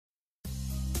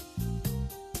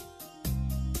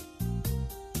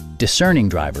Discerning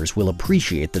drivers will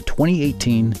appreciate the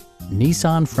 2018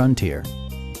 Nissan Frontier.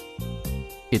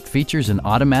 It features an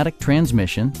automatic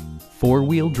transmission,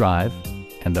 four-wheel drive,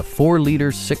 and a 4-liter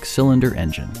 6-cylinder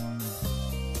engine.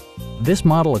 This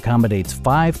model accommodates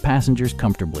 5 passengers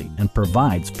comfortably and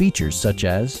provides features such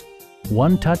as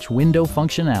one-touch window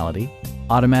functionality,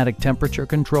 automatic temperature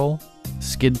control,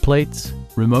 skid plates,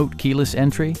 remote keyless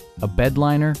entry, a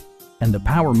bedliner, and the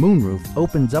power moonroof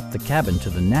opens up the cabin to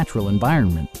the natural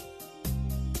environment.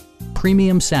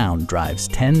 Premium sound drives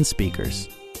 10 speakers,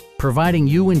 providing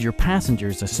you and your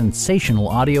passengers a sensational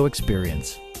audio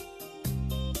experience.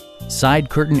 Side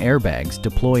curtain airbags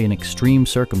deploy in extreme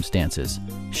circumstances,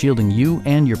 shielding you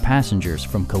and your passengers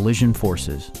from collision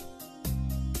forces.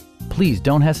 Please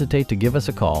don't hesitate to give us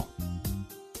a call.